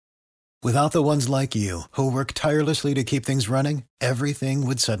Without the ones like you, who work tirelessly to keep things running, everything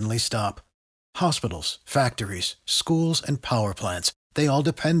would suddenly stop. Hospitals, factories, schools, and power plants, they all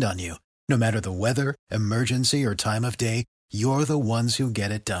depend on you. No matter the weather, emergency, or time of day, you're the ones who get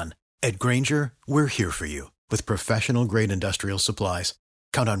it done. At Grainger, we're here for you with professional-grade industrial supplies.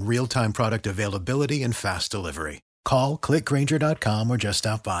 Count on real-time product availability and fast delivery. Call, clickgrainger.com, or just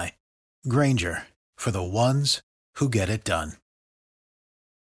stop by. Grainger, for the ones who get it done.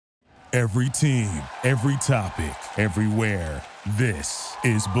 Every team, every topic, everywhere. This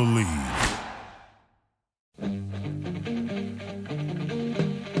is Believe.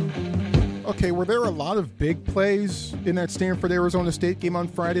 Okay, were there a lot of big plays in that Stanford-Arizona State game on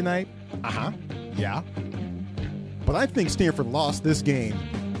Friday night? Yeah. But I think Stanford lost this game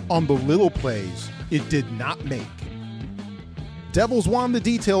on the little plays it did not make. Devils won the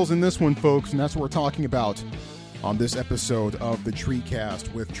details in this one, folks, and that's what we're talking about on this episode of the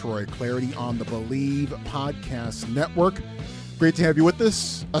TreeCast with Troy Clardy on the Believe Podcast Network. Great to have you with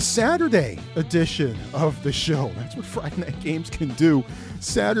us. A Saturday edition of the show. That's what Friday night games can do.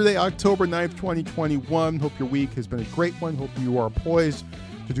 Saturday, October 9th, 2021. Hope your week has been a great one. Hope you are poised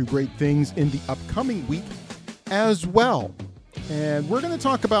to do great things in the upcoming week as well. And we're going to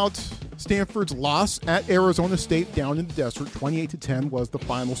talk about Stanford's loss at Arizona State down in the desert. 28-10 was the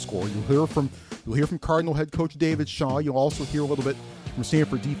final score. You'll hear from Cardinal head coach David Shaw. You'll also hear a little bit from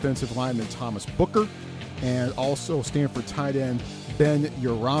Stanford defensive lineman Thomas Booker, and also Stanford tight end Ben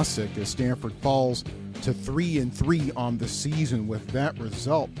Yurosek as Stanford falls to 3-3 on the season with that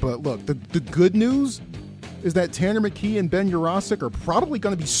result. But look, the good news is that Tanner McKee and Ben Yurosek are probably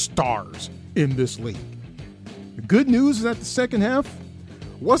going to be stars in this league. The good news is that the second half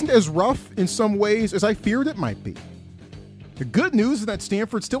wasn't as rough in some ways as I feared it might be. The good news is that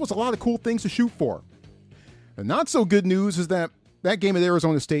Stanford still has a lot of cool things to shoot for. The not so good news is that game at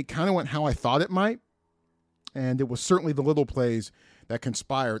Arizona State kind of went how I thought it might. And it was certainly the little plays that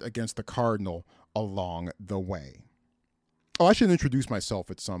conspired against the Cardinal along the way. Oh, I should introduce myself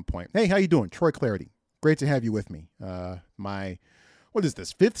at some point. Hey, how you doing? Troy Clardy. Great to have you with me. What is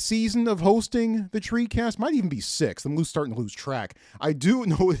this, 5th season of hosting the TreeCast? Might even be 6th. I'm starting to lose track. I do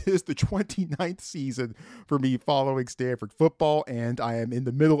know it is the 29th season for me following Stanford football, and I am in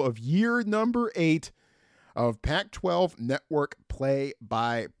the middle of year number 8 of Pac-12 Network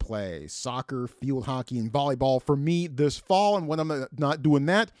play-by-play. Soccer, field hockey, and volleyball for me this fall, and when I'm not doing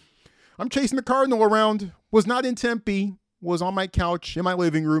that, I'm chasing the Cardinal around. Was not in Tempe. Was on my couch in my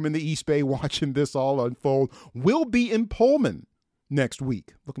living room in the East Bay watching this all unfold. Will be in Pullman next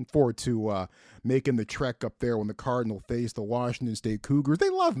week. Looking forward to making the trek up there when the Cardinal face the Washington State Cougars. They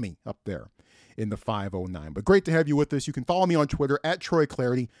love me up there in the 509. But great to have you with us. You can follow me on Twitter at Troy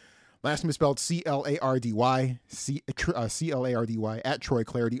Clardy. Last name is spelled C-L-A-R-D-Y, C-L-A-R-D-Y, at Troy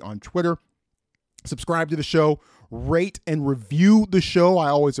Clardy on Twitter. Subscribe to the show, rate and review the show. I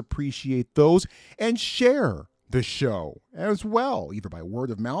always appreciate those. And share the show as well, either by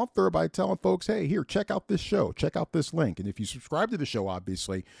word of mouth or by telling folks, hey, here, check out this show, check out this link. And if you subscribe to the show,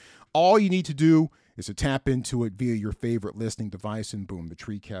 obviously, all you need to do is to tap into it via your favorite listening device, and boom, the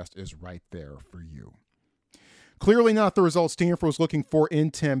TreeCast is right there for you. Clearly not the result Stanford was looking for in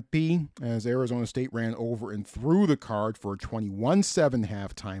Tempe, as Arizona State ran over and threw the Card for a 21-7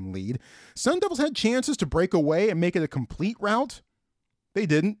 halftime lead. Sun Devils had chances to break away and make it a complete rout. They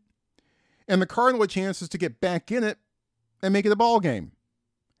didn't. And the Cardinal had chances to get back in it and make it a ball game.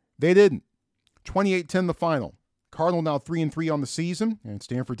 They didn't. 28-10 the final. Cardinal now 3-3 on the season, and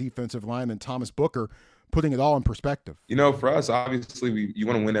Stanford defensive lineman Thomas Booker putting it all in perspective. You know, for us, obviously, you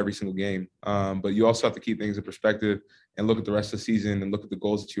want to win every single game, but you also have to keep things in perspective and look at the rest of the season and look at the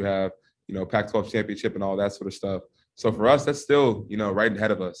goals that you have, you know, Pac-12 championship and all that sort of stuff. So for us, that's still, you know, right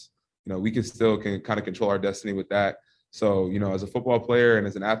ahead of us. You know, we can kind of control our destiny with that. So, you know, as a football player and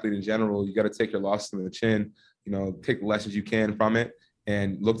as an athlete in general, you got to take your losses in the chin, you know, take the lessons you can from it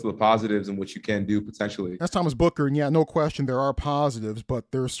and look to the positives and what you can do potentially. That's Thomas Booker, and yeah, no question there are positives,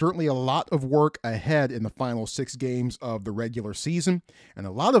 but there's certainly a lot of work ahead in the final 6 games of the regular season and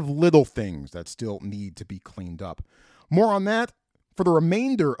a lot of little things that still need to be cleaned up. More on that for the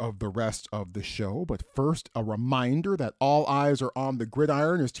remainder of the rest of the show, but first, a reminder that all eyes are on the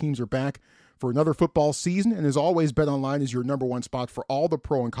gridiron as teams are back for another football season, and as always, BetOnline is your number one spot for all the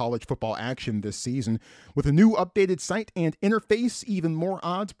pro and college football action this season. With a new updated site and interface, even more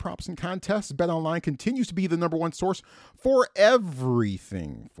odds, props, and contests, BetOnline continues to be the number one source for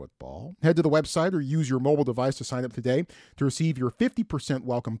everything football. Head to the website or use your mobile device to sign up today to receive your 50%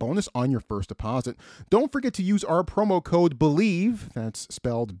 welcome bonus on your first deposit. Don't forget to use our promo code BELIEVE, that's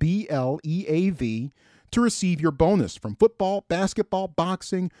spelled B-L-E-A-V, to receive your bonus from football, basketball,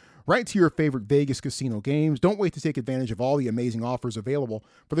 boxing, right to your favorite Vegas casino games. Don't wait to take advantage of all the amazing offers available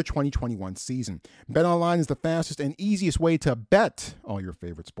for the 2021 season. BetOnline is the fastest and easiest way to bet all your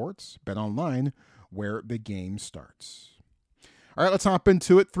favorite sports. BetOnline, where the game starts. All right, let's hop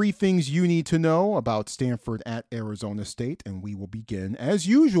into it. 3 things you need to know about Stanford at Arizona State, and we will begin, as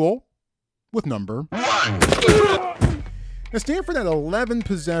usual, with number 1. Now, Stanford had 11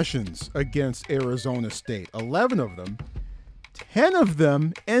 possessions against Arizona State. 11 of them, 10 of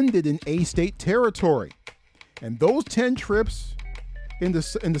them ended in A-State territory. And those 10 trips into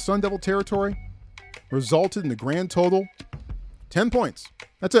Sun Devil territory resulted in the grand total 10 points.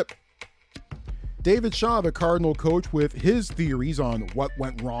 That's it. David Shaw, the Cardinal coach, with his theories on what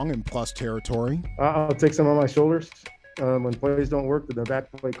went wrong in plus territory. I'll take some on my shoulders. When plays don't work, they're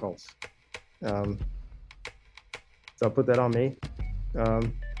bad play calls. So I'll put that on me.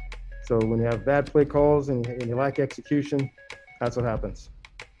 So when you have bad play calls and you lack execution, that's what happens,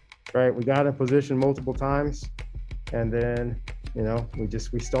 right? We got in position multiple times, and then,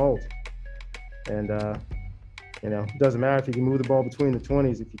 we stalled. And, it doesn't matter if you can move the ball between the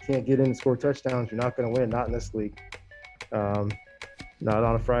 20s. If you can't get in and score touchdowns, you're not going to win, not in this league. Not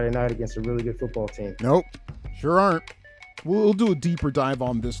on a Friday night against a really good football team. Nope, sure aren't. We'll do a deeper dive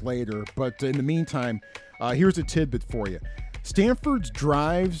on this later, but in the meantime, here's a tidbit for you. Stanford's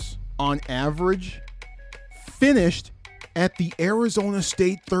drives, on average, finished at the Arizona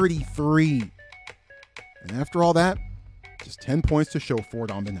State 33. And after all that, just 10 points to show for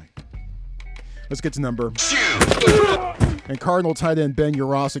it on the night. Let's get to number 2. And Cardinal tight end Ben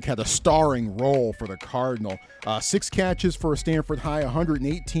Yurosek had a starring role for the Cardinal. 6 catches for a Stanford high,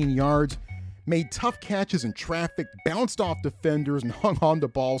 118 yards. Made tough catches in traffic, bounced off defenders and hung on to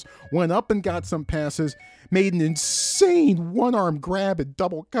balls, went up and got some passes, made an insane one-arm grab at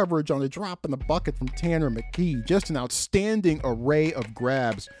double coverage on a drop in the bucket from Tanner McKee. Just an outstanding array of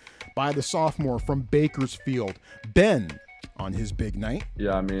grabs by the sophomore from Bakersfield. Ben, on his big night.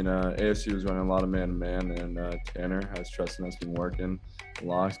 Yeah, ASU is running a lot of man-to-man, and Tanner has trusted us, been working a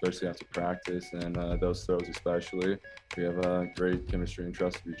lot, especially after practice, and those throws especially. We have great chemistry and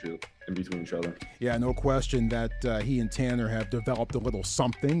trust in between each other. Yeah, no question that he and Tanner have developed a little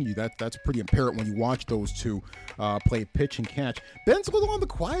something. That's pretty apparent when you watch those two play pitch and catch. Ben's a little on the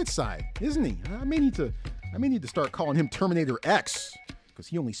quiet side, isn't he? I may need to start calling him Terminator X, because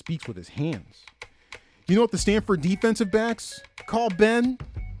he only speaks with his hands. You know what the Stanford defensive backs call Ben?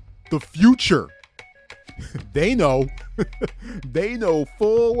 The future. They know. They know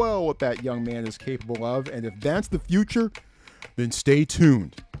full well what that young man is capable of, and if that's the future, then stay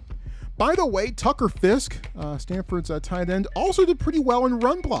tuned. By the way, Tucker Fisk, Stanford's tight end, also did pretty well in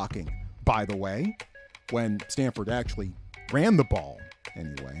run blocking, by the way, when Stanford actually ran the ball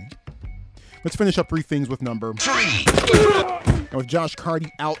anyway. Let's finish up 3 things with number 3. Now, with Josh Carty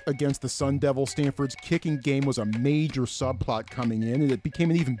out against the Sun Devils, Stanford's kicking game was a major subplot coming in, and it became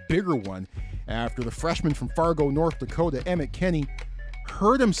an even bigger one after the freshman from Fargo, North Dakota, Emmett Kenny,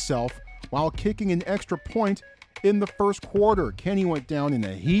 hurt himself while kicking an extra point in the first quarter. Kenny went down in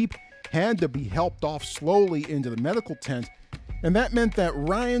a heap, had to be helped off slowly into the medical tent, and that meant that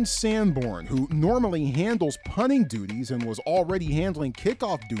Ryan Sanborn, who normally handles punting duties and was already handling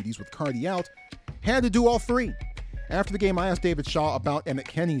kickoff duties with Carty out, had to do all 3. After the game, I asked David Shaw about Emmett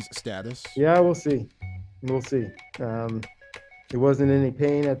Kenny's status. Yeah, we'll see. We'll see. He wasn't in any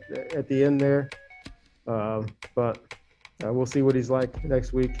pain at the end there, but we'll see what he's like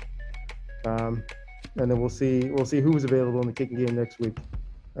next week, and then we'll see who's available in the kicking game next week.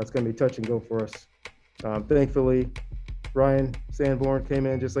 That's going to be touch and go for us. Thankfully, Ryan Sanborn came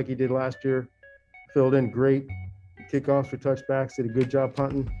in just like he did last year, filled in great kickoffs for touchbacks, did a good job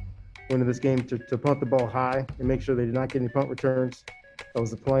punting. Went into this game to punt the ball high and make sure they did not get any punt returns. That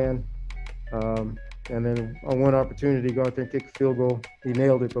was the plan. And then on one opportunity, go out there and kick a field goal. He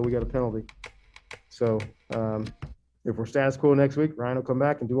nailed it, but we got a penalty. So if we're status quo next week, Ryan will come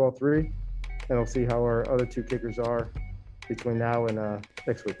back and do all 3, and we'll see how our other 2 kickers are between now and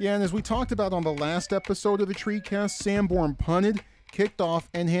next week. Yeah, and as we talked about on the last episode of the TreeCast, Sanborn punted, kicked off,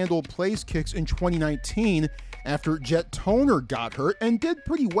 and handled place kicks in 2019 after Jet Toner got hurt and did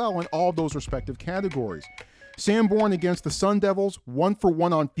pretty well in all those respective categories. Sanborn against the Sun Devils, 1 for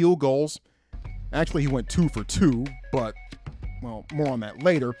 1 on field goals. Actually, he went 2 for 2, but, well, more on that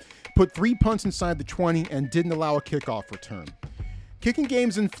later. Put 3 punts inside the 20 and didn't allow a kickoff return. Kicking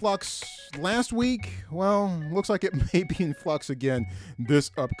games in flux last week, well, looks like it may be in flux again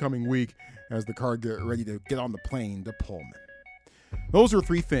this upcoming week as the Card get ready to get on the plane to Pullman. Those are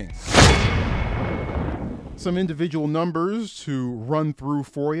 3 things. Some individual numbers to run through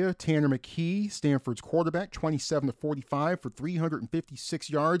for you. Tanner McKee, Stanford's quarterback, 27-45 for 356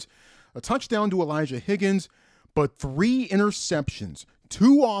 yards, a touchdown to Elijah Higgins, but 3 interceptions,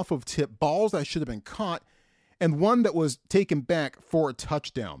 2 off of tip balls that should have been caught, and 1 that was taken back for a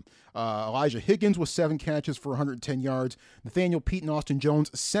touchdown. Elijah Higgins with 7 catches for 110 yards. Nathaniel Pete and Austin Jones,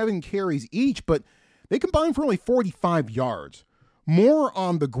 7 carries each, but they combined for only 45 yards. More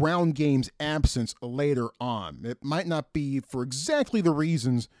on the ground game's absence later on. It might not be for exactly the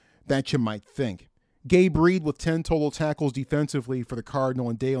reasons that you might think. Gabe Reed with 10 total tackles defensively for the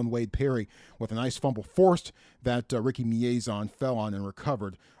Cardinal, and Dalen Wade-Perry with a nice fumble forced that Ricky Miezon fell on and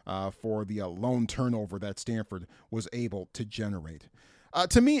recovered for the lone turnover that Stanford was able to generate.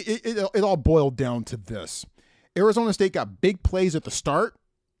 To me, it all boiled down to this. Arizona State got big plays at the start.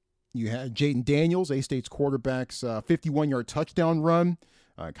 You had Jaden Daniels, A-State's quarterback's 51-yard touchdown run.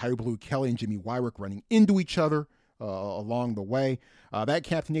 Kyle Blue Kelly and Jimmy Wyrick running into each other along the way. That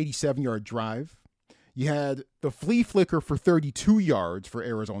capped an 87-yard drive. You had the flea flicker for 32 yards for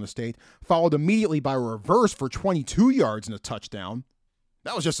Arizona State, followed immediately by a reverse for 22 yards and a touchdown.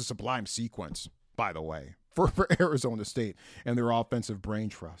 That was just a sublime sequence, by the way, for Arizona State and their offensive brain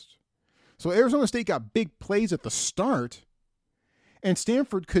trust. So Arizona State got big plays at the start, and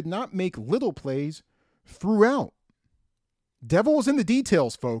Stanford could not make little plays throughout. Devil was in the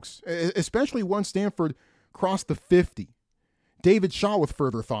details, folks, especially once Stanford crossed the 50. David Shaw with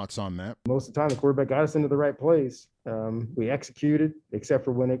further thoughts on that. Most of the time, the quarterback got us into the right plays. We executed, except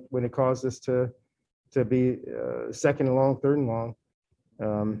for when it caused us to be second and long, third and long.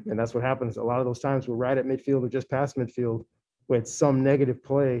 And that's what happens. A lot of those times we're right at midfield or just past midfield with some negative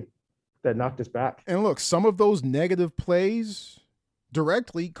play that knocked us back. And look, some of those negative plays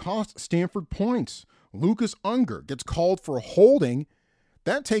directly cost Stanford points. Lucas Unger gets called for holding.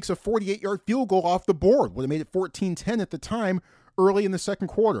 That takes a 48-yard field goal off the board. Would have made it 14-10 at the time early in the second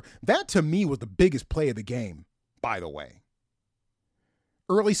quarter. That, to me, was the biggest play of the game, by the way.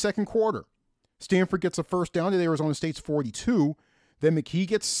 Early second quarter. Stanford gets a first down at Arizona State's 42. Then McKee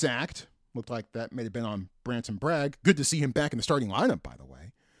gets sacked. Looked like that may have been on Branson Bragg. Good to see him back in the starting lineup, by the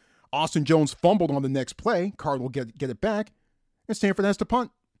way. Austin Jones fumbled on the next play. Cardinal get it back. And Stanford has to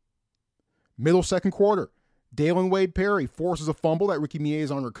punt. Middle second quarter. Dalen Wade-Perry forces a fumble that Ricky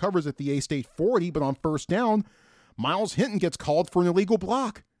Miezon recovers at the A-State 40, but on first down, Miles Hinton gets called for an illegal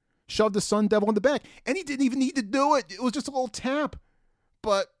block. Shoved the Sun Devil in the back, and he didn't even need to do it. It was just a little tap.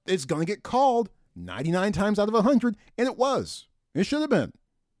 But it's going to get called 99 times out of 100, and it was. It should have been.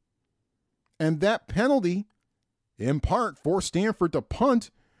 And that penalty, in part, forced Stanford to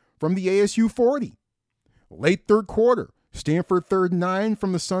punt from the ASU 40. Late third quarter. Stanford 3rd and 9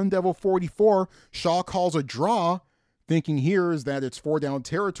 from the Sun Devil 44. Shaw calls a draw, thinking here is that it's 4-down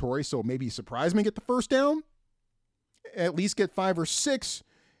territory, so maybe surprise me, get the first down, at least get 5 or 6,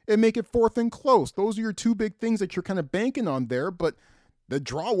 and make it 4th and close. Those are your 2 big things that you're kind of banking on there, but the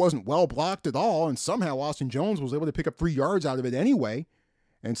draw wasn't well blocked at all, and somehow Austin Jones was able to pick up 3 yards out of it anyway,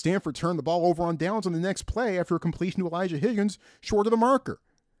 and Stanford turned the ball over on downs on the next play after a completion to Elijah Higgins short of the marker.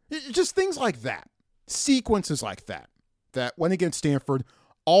 Just things like that. Sequences like that went against Stanford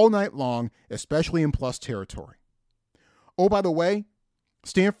all night long, especially in plus territory. Oh, by the way,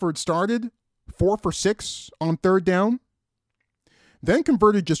 Stanford started 4 for 6 on third down, then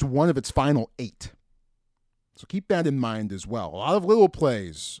converted just 1 of its final 8. So keep that in mind as well. A lot of little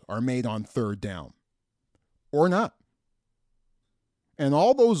plays are made on third down, or not. And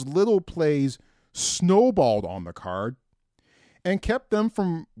all those little plays snowballed on the card and kept them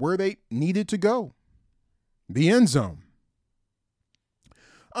from where they needed to go, the end zone.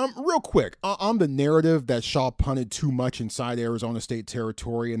 Real quick, on the narrative that Shaw punted too much inside Arizona State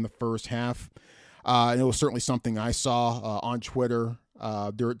territory in the first half, and it was certainly something I saw on Twitter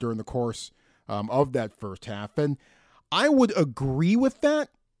during the course of that first half. And I would agree with that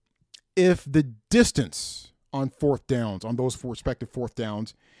if the distance on fourth downs, on those respective fourth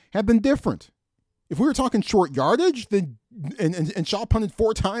downs, had been different. If we were talking short yardage, then and Shaw punted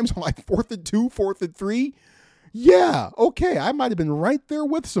 4 times on like 4th and 2, 4th and 3, yeah, okay, I might have been right there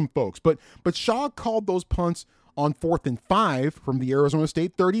with some folks. But Shaw called those punts on 4th and 5 from the Arizona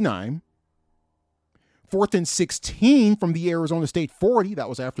State 39, 4th and 16 from the Arizona State 40. That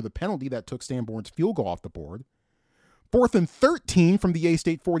was after the penalty that took Sanborn's field goal off the board. 4th and 13 from the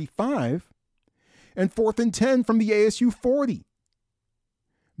A-State 45, and 4th and 10 from the ASU 40.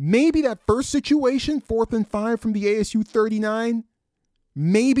 Maybe that first situation, 4th and 5 from the ASU 39,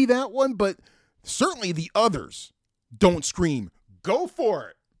 maybe that one, but certainly the others don't scream, go for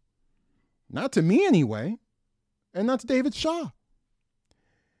it. Not to me anyway, and not to David Shaw.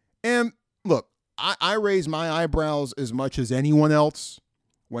 And look, I raise my eyebrows as much as anyone else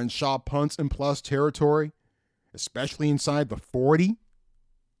when Shaw punts in plus territory, especially inside the 40.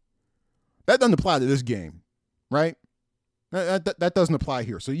 That doesn't apply to this game, right? That doesn't apply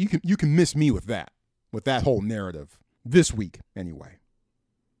here. So you can miss me with that whole narrative this week anyway.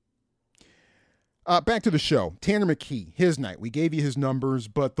 Back to the show. Tanner McKee, his night. We gave you his numbers,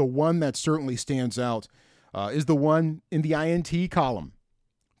 but the one that certainly stands out is the one in the INT column.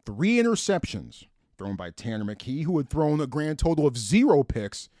 3 interceptions thrown by Tanner McKee, who had thrown a grand total of 0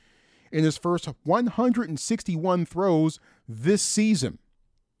 picks in his first 161 throws this season.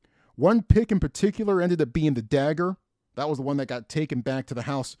 One pick in particular ended up being the dagger. That was the one that got taken back to the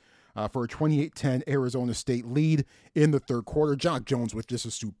house for a 28-10 Arizona State lead in the third quarter. Jock Jones with just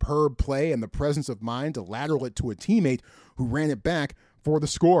a superb play and the presence of mind to lateral it to a teammate who ran it back for the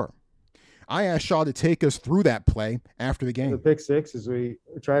score. I asked Shaw to take us through that play after the game. The pick six is we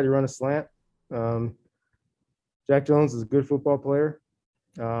tried to run a slant. Jack Jones is a good football player.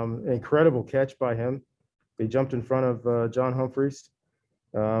 Incredible catch by him. He jumped in front of John Humphreys.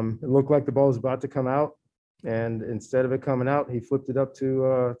 It looked like the ball was about to come out, and instead of it coming out, he flipped it up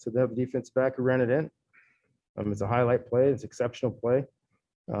to the defense back who ran it in. It's a highlight play. It's an exceptional play.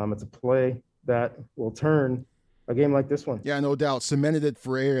 It's a play that will turn a game like this one. Yeah, no doubt. Cemented it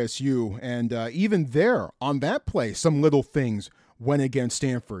for ASU. And even there, on that play, some little things went against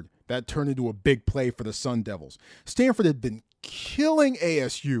Stanford. That turned into a big play for the Sun Devils. Stanford had been killing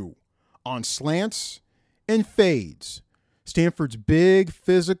ASU on slants and fades. Stanford's big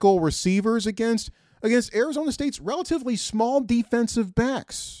physical receivers against Arizona State's relatively small defensive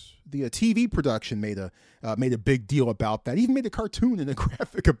backs. The TV production made a big deal about that. Even made a cartoon and a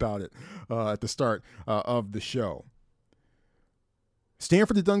graphic about it at the start of the show.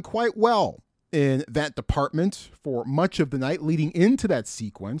 Stanford had done quite well in that department for much of the night leading into that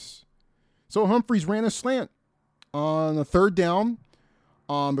sequence. So Humphreys ran a slant on a third down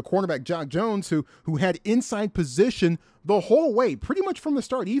on the cornerback Jock Jones, who had inside position the whole way, pretty much from the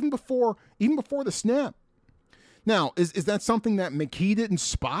start, even before the snap. Now, is that something that McKee didn't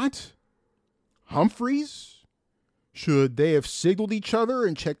spot? Humphreys? Should they have signaled each other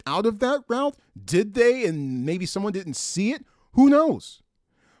and checked out of that route? Did they, and maybe someone didn't see it? Who knows?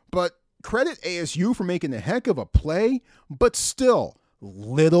 But credit ASU for making a heck of a play, but still,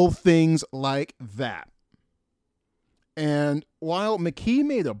 little things like that. And while McKee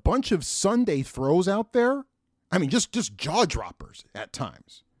made a bunch of Sunday throws out there, I mean, just jaw droppers at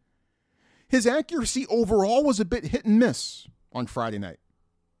times, his accuracy overall was a bit hit and miss on Friday night.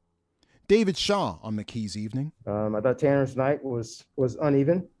 David Shaw on McKee's evening. I thought Tanner's night was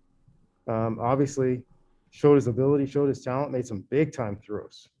uneven. Obviously, showed his ability, showed his talent, made some big-time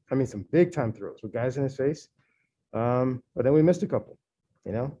throws. Some big-time throws with guys in his face. But then we missed a couple.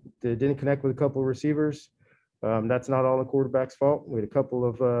 Didn't connect with a couple of receivers. That's not all the quarterback's fault. We had a couple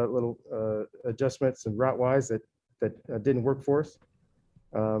of little adjustments and route-wise that didn't work for us.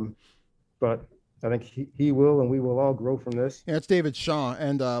 But I think he will, and we will all grow from this. Yeah, it's David Shaw.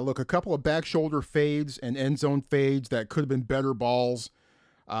 And look, a couple of back shoulder fades and end zone fades that could have been better balls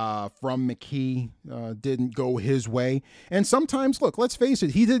from McKee didn't go his way. And sometimes, look, let's face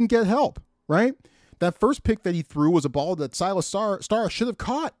it, he didn't get help, right? That first pick that he threw was a ball that Silas Starr should have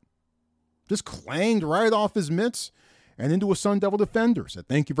caught. Just clanged right off his mitts and into a Sun Devil defender. Said,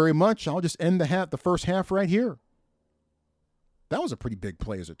 thank you very much. I'll just end the first half right here. That was a pretty big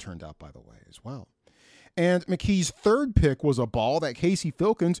play as it turned out, by the way, as well. And McKee's third pick was a ball that Casey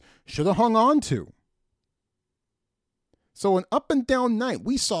Filkins should have hung on to. So an up and down night.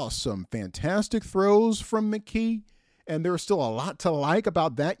 We saw some fantastic throws from McKee, and there's still a lot to like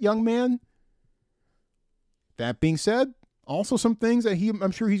about that young man. That being said, also some things that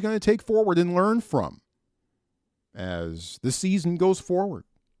I'm sure he's going to take forward and learn from as the season goes forward.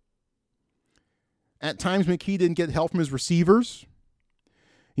 At times, McKee didn't get help from his receivers.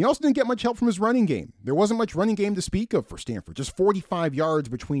 He also didn't get much help from his running game. There wasn't much running game to speak of for Stanford. Just 45 yards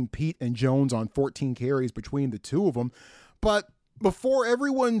between Pete and Jones on 14 carries between the two of them. But before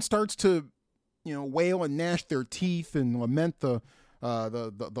everyone starts to, wail and gnash their teeth and lament the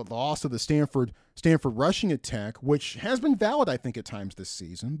loss of the Stanford rushing attack, which has been valid, I think, at times this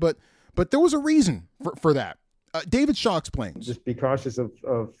season, but there was a reason for that. David Shaw explains. Just be cautious of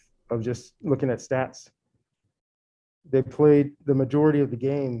just looking at stats. They played the majority of the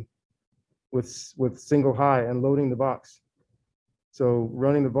game with single high and loading the box. So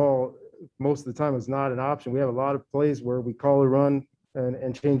running the ball most of the time is not an option. We have a lot of plays where we call a run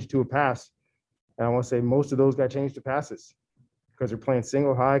and change it to a pass. And I want to say most of those got changed to passes because they're playing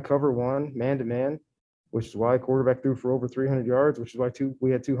single high, cover one, man to man, which is why quarterback threw for over 300 yards, which is why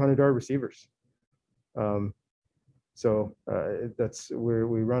we had 200-yard receivers. We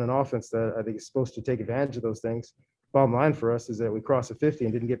run an offense that I think is supposed to take advantage of those things. Bottom line for us is that we crossed the 50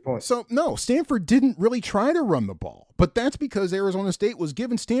 and didn't get points. So, no, Stanford didn't really try to run the ball, but that's because Arizona State was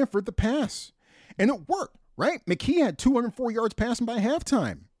giving Stanford the pass. And it worked, right? McKee had 204 yards passing by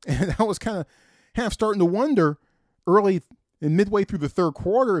halftime. And I was kind of half starting to wonder early and midway through the third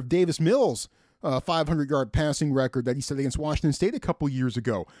quarter if Davis Mills' 500-yard passing record that he set against Washington State a couple years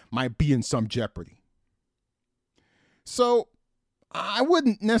ago might be in some jeopardy. So I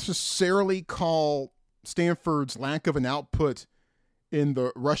wouldn't necessarily call Stanford's lack of an output in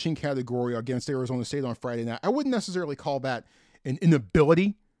the rushing category against Arizona State on Friday night, I wouldn't necessarily call that an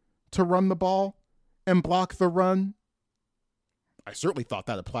inability to run the ball and block the run. I certainly thought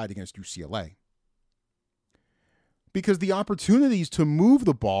that applied against UCLA, because the opportunities to move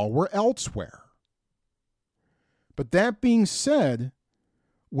the ball were elsewhere. But that being said,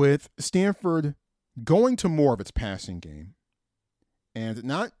 with Stanford going to more of its passing game and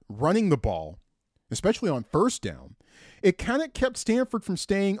not running the ball, especially on first down, it kind of kept Stanford from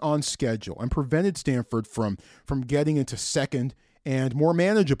staying on schedule and prevented Stanford from getting into second and more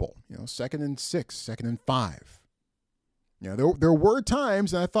manageable, 2nd and 6, 2nd and 5. There were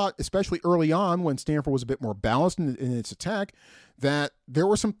times, and I thought, especially early on when Stanford was a bit more balanced in its attack, that there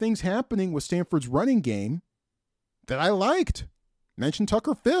were some things happening with Stanford's running game that I liked. Mentioned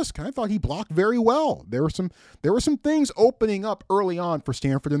Tucker Fisk. I thought he blocked very well. There were some things opening up early on for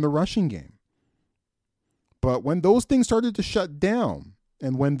Stanford in the rushing game. But when those things started to shut down,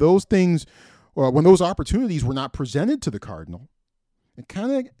 and when those opportunities were not presented to the Cardinal, it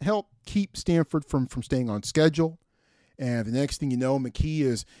kind of helped keep Stanford from staying on schedule. And the next thing you know, McKee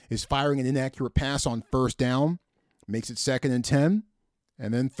is firing an inaccurate pass on first down, makes it 2nd and 10,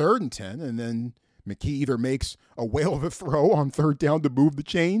 and then 3rd and 10, and then McKee either makes a whale of a throw on 3rd down to move the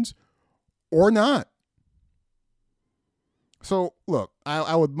chains or not. So, look,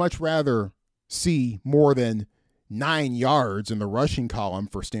 I would much rather see more than 9 yards in the rushing column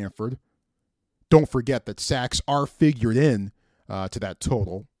for Stanford. Don't forget that sacks are figured in to that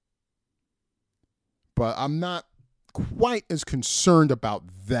total. But I'm not quite as concerned about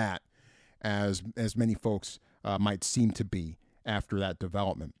that as many folks might seem to be after that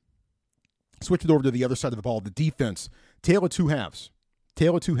development. Switch it over to the other side of the ball, the defense. Tale of two halves.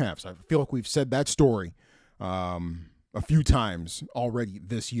 I feel like we've said that story a few times already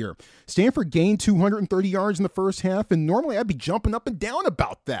this year. Stanford gained 230 yards in the first half, and normally I'd be jumping up and down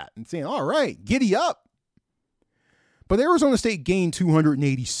about that and saying, all right, giddy up. But Arizona State gained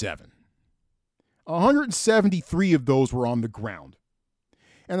 287. 173 of those were on the ground,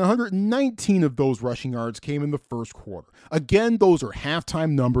 and 119 of those rushing yards came in the first quarter. Again, those are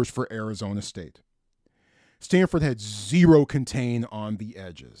halftime numbers for Arizona State. Stanford had 0 contain on the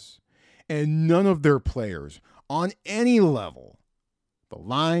edges, and none of their players on any level, the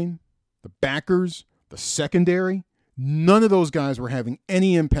line, the backers, the secondary, none of those guys were having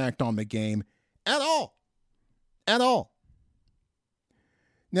any impact on the game at all. At all.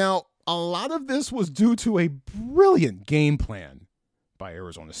 Now, a lot of this was due to a brilliant game plan by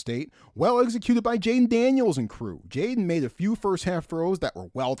Arizona State, well executed by Jaden Daniels and crew. Jaden made a few first half throws that were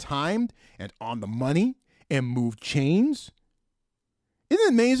well timed and on the money and moved chains. Isn't it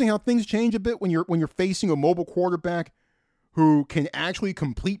amazing how things change a bit when you're facing a mobile quarterback who can actually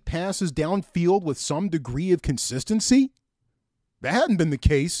complete passes downfield with some degree of consistency? That hadn't been the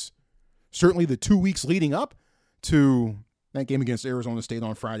case certainly the 2 weeks leading up to that game against Arizona State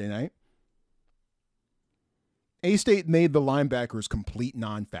on Friday night. A-State made the linebackers complete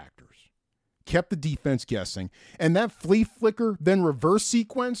non-factors, kept the defense guessing, and that flea flicker, then reverse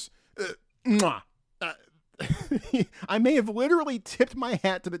sequence, I may have literally tipped my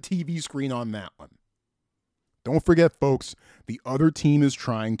hat to the TV screen on that one. Don't forget, folks, the other team is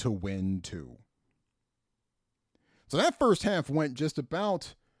trying to win too. So that first half went just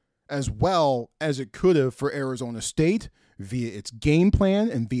about as well as it could have for Arizona State via its game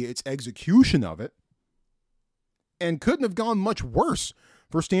plan and via its execution of it, and couldn't have gone much worse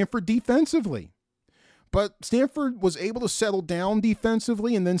for Stanford defensively. But Stanford was able to settle down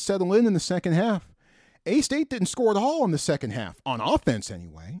defensively and then settle in the second half. A-State didn't score at all in the second half, on offense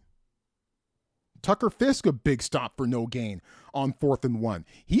anyway. Tucker Fisk, a big stop for no gain on 4th and 1.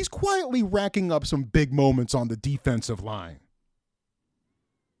 He's quietly racking up some big moments on the defensive line.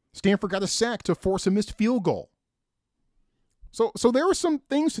 Stanford got a sack to force a missed field goal. So there were some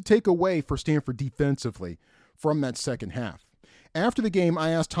things to take away for Stanford defensively from that second half. After the game, I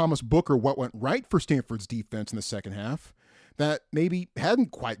asked Thomas Booker what went right for Stanford's defense in the second half. that maybe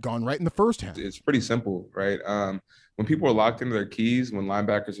hadn't quite gone right in the first half? It's pretty simple, right? When people are locked into their keys, when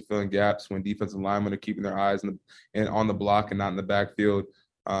linebackers are filling gaps, when defensive linemen are keeping their eyes and on the block and not in the backfield,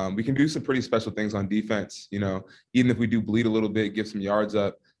 we can do some pretty special things on defense. Even if we do bleed a little bit, give some yards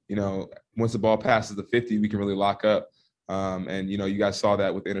up, once the ball passes the 50, we can really lock up. You guys saw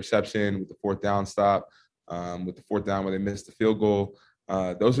that with the interception, with the fourth down stop, with the fourth down where they missed the field goal.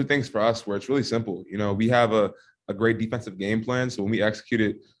 Those are things for us where it's really simple. We have a great defensive game plan. So when we execute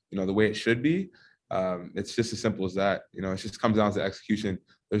it, the way it should be, it's just as simple as that. It just comes down to execution.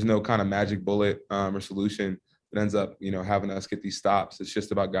 There's no kind of magic bullet or solution that ends up, having us get these stops. It's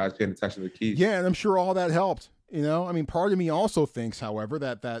just about guys paying attention to the keys. Yeah, and I'm sure all that helped. Part of me also thinks, however,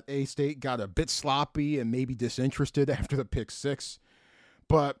 that A-State got a bit sloppy and maybe disinterested after the pick six.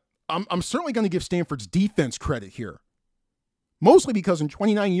 But I'm certainly going to give Stanford's defense credit here. Mostly because in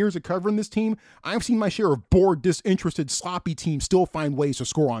 29 years of covering this team, I've seen my share of bored, disinterested, sloppy teams still find ways to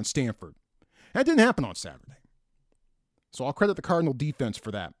score on Stanford. That didn't happen on Saturday. So I'll credit the Cardinal defense for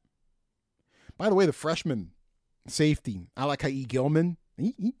that. By the way, the freshman safety, Alakai Gilman,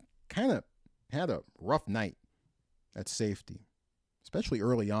 he kind of had a rough night at safety, especially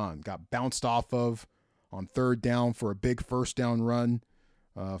early on. Got bounced off of on third down for a big first down run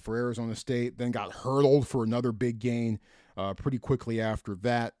for Arizona State, then got hurdled for another big gain pretty quickly after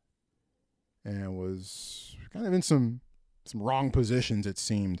that, and was kind of in some wrong positions, it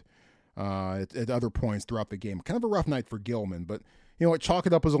seemed, at other points throughout the game. Kind of a rough night for Gilman, but chalk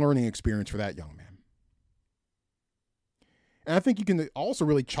it up as a learning experience for that young man. And I think you can also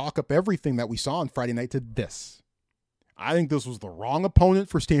really chalk up everything that we saw on Friday night to this. I think this was the wrong opponent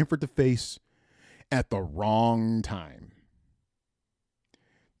for Stanford to face at the wrong time.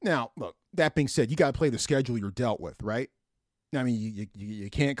 Now, look, that being said, you got to play the schedule you're dealt with, right? You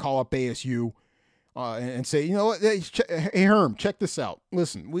can't call up ASU and say, hey, Herm, check this out.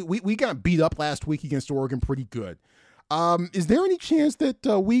 Listen, we got beat up last week against Oregon pretty good. Is there any chance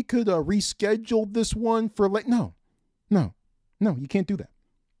that we could reschedule this one for late? No, you can't do that.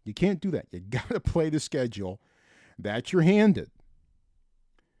 You can't do that. You got to play the schedule that you're handed.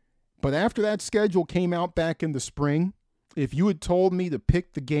 But after that schedule came out back in the spring, if you had told me to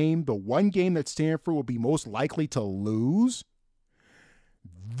pick the one game that Stanford would be most likely to lose,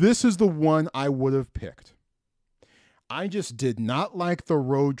 this is the one I would have picked. I just did not like the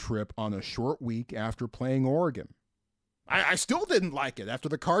road trip on a short week after playing Oregon. I still didn't like it after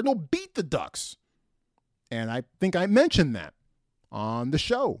the Cardinal beat the Ducks. And I think I mentioned that on the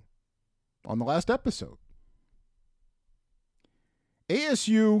show, on the last episode.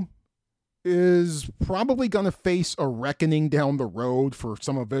 ASU is probably going to face a reckoning down the road for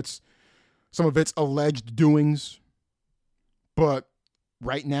some of its alleged doings. But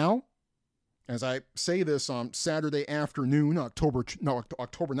right now, as I say this on Saturday afternoon, October 9th,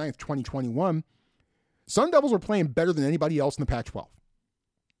 2021, Sun Devils are playing better than anybody else in the Pac-12.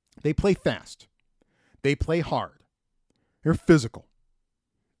 They play fast. They play hard. They're physical.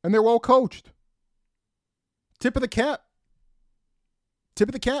 And they're well coached. Tip of the cap. Tip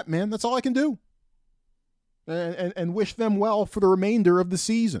of the cap, man. That's all I can do. And wish them well for the remainder of the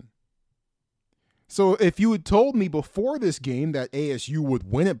season. So if you had told me before this game that ASU would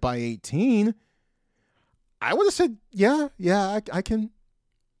win it by 18, I would have said, yeah, I can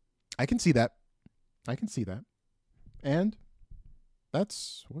see that. I can see that. And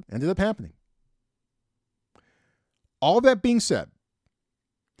that's what ended up happening. All that being said,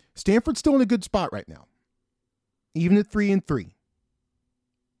 Stanford's still in a good spot right now, even at 3-3.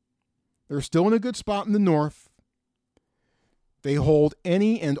 They're still in a good spot in the North. They hold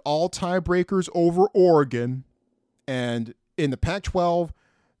any and all tiebreakers over Oregon. And in the Pac-12,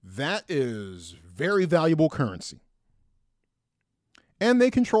 that is very valuable currency. And they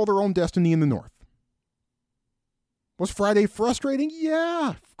control their own destiny in the North. Was Friday frustrating? Yeah,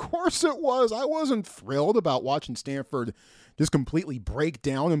 of course it was. I wasn't thrilled about watching Stanford just completely break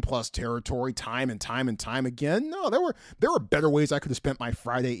down in plus territory time and time again. No, there were better ways I could have spent my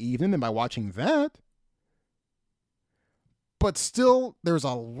Friday evening than by watching that. But still, there's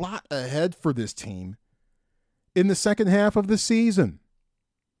a lot ahead for this team in the second half of the season.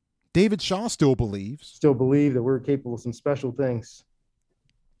 David Shaw still believe that we're capable of some special things.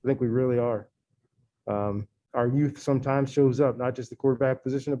 I think we really are. Our youth sometimes shows up, not just the quarterback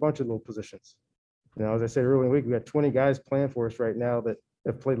position, a bunch of little positions. As I said earlier in the week, we got 20 guys playing for us right now that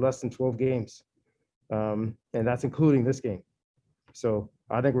have played less than 12 games. And that's including this game. So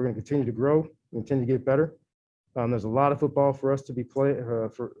I think we're going to continue to grow, continue to get better. There's a lot of football for us to be played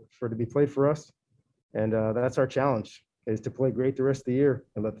to be played for us. And that's our challenge, is to play great the rest of the year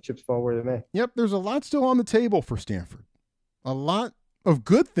and let the chips fall where they may. Yep, there's a lot still on the table for Stanford. A lot of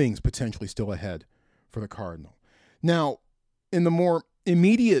good things potentially still ahead for the Cardinal. Now, in the more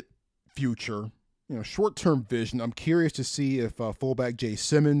immediate future, short-term vision, I'm curious to see if fullback Jay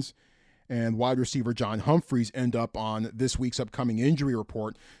Simmons and wide receiver John Humphreys end up on this week's upcoming injury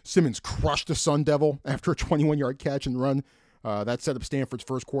report. Simmons crushed the Sun Devil after a 21-yard catch and run. That set up Stanford's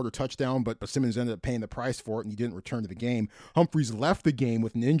first quarter touchdown, but Simmons ended up paying the price for it, and he didn't return to the game. Humphreys left the game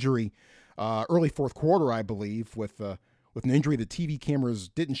with an injury early fourth quarter, I believe, with an injury the TV cameras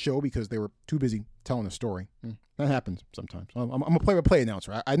didn't show because they were too busy telling a story. That happens sometimes. I'm a play-by-play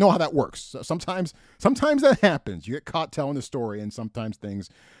announcer. I know how that works. Sometimes that happens. You get caught telling a story, and sometimes things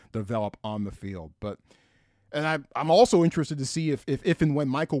develop on the field. And I'm also interested to see if and when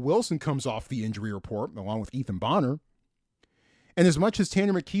Michael Wilson comes off the injury report, along with Ethan Bonner. And as much as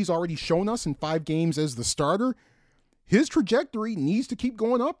Tanner McKee's already shown us in 5 games as the starter, his trajectory needs to keep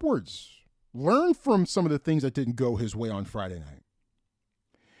going upwards. Learn from some of the things that didn't go his way on Friday night.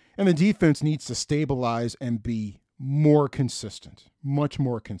 And the defense needs to stabilize and be more consistent, much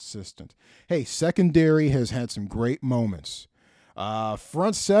more consistent. Hey, secondary has had some great moments.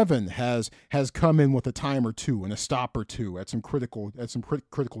 Front seven has come in with a time or two and a stop or two at some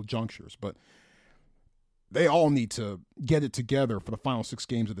critical junctures, but they all need to get it together for the final 6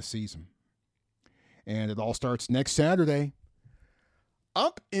 games of the season. And it all starts next Saturday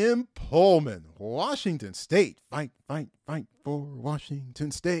up in Pullman, Washington State. Fight for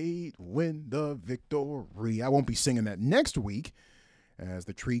Washington State. Win the victory. I won't be singing that next week, as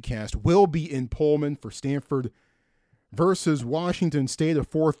the TreeCast will be in Pullman for Stanford versus Washington State, a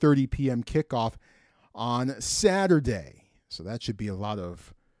 4:30 p.m. kickoff on Saturday. So that should be a lot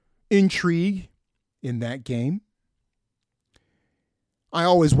of intrigue in that game. I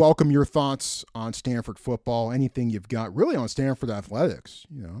always welcome your thoughts on Stanford football, anything you've got really on Stanford athletics.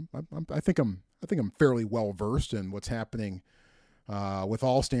 I think I'm fairly well versed in what's happening with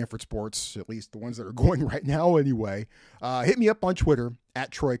all Stanford sports, at least the ones that are going right now anyway. Hit me up on Twitter at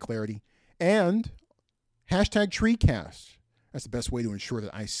Troy Clarity and hashtag TreeCast. That's the best way to ensure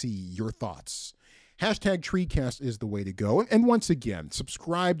that I see your thoughts. Hashtag TreeCast is the way to go. And once again,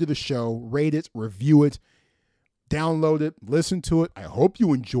 subscribe to the show, rate it, review it, download it, listen to it. I hope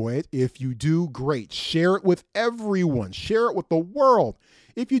you enjoy it. If you do, great. Share it with everyone. Share it with the world.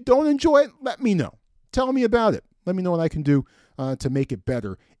 If you don't enjoy it, let me know. Tell me about it. Let me know what I can do to make it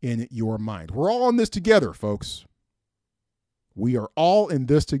better in your mind. We're all in this together, folks. We are all in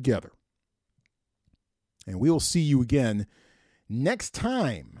this together. And we will see you again next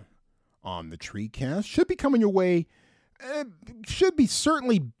time on the TreeCast. Should be coming your way. Should be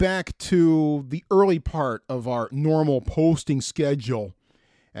certainly back to the early part of our normal posting schedule,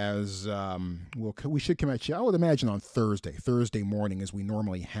 as we should come at you, I would imagine, on Thursday morning, as we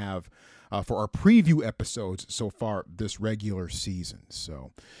normally have for our preview episodes so far this regular season.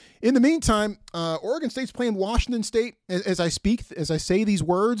 So in the meantime, Oregon State's playing Washington State as I say these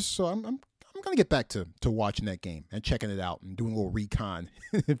words. So I'm going to get back to watching that game and checking it out and doing a little recon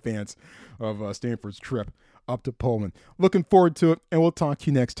in advance of Stanford's trip up to Pullman. Looking forward to it, and we'll talk to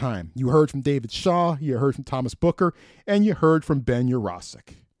you next time. You heard from David Shaw, you heard from Thomas Booker, and you heard from Ben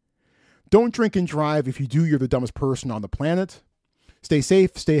Urosic. Don't drink and drive. If you do, you're the dumbest person on the planet. Stay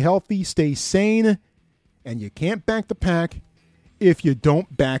safe, stay healthy, stay sane, and you can't back the pack if you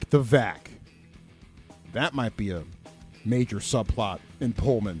don't back the VAC. That might be a major subplot in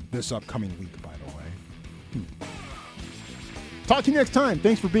Pullman this upcoming week, by the way. Talk to you next time.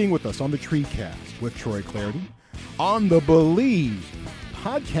 Thanks for being with us on the TreeCast with Troy Clarity on the Believe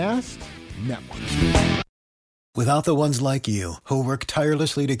Podcast Network. Without the ones like you, who work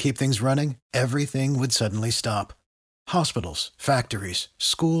tirelessly to keep things running, everything would suddenly stop. Hospitals, factories,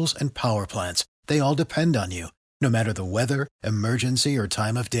 schools, and power plants, they all depend on you. No matter the weather, emergency, or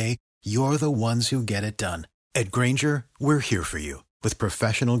time of day, you're the ones who get it done. At Grainger, we're here for you with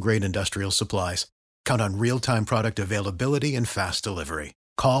professional-grade industrial supplies. Count on real-time product availability and fast delivery.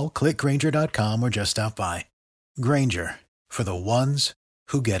 Call, clickgrainger.com, or just stop by. Grainger, for the ones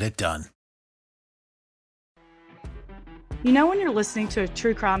who get it done. You know when you're listening to a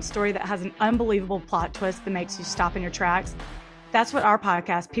true crime story that has an unbelievable plot twist that makes you stop in your tracks? That's what our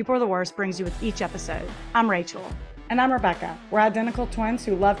podcast, People Are the Worst, brings you with each episode. I'm Rachel. And I'm Rebecca. We're identical twins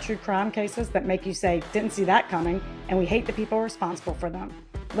who love true crime cases that make you say, didn't see that coming, and we hate the people responsible for them.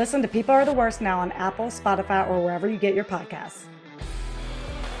 Listen to People Are the Worst now on Apple, Spotify, or wherever you get your podcasts.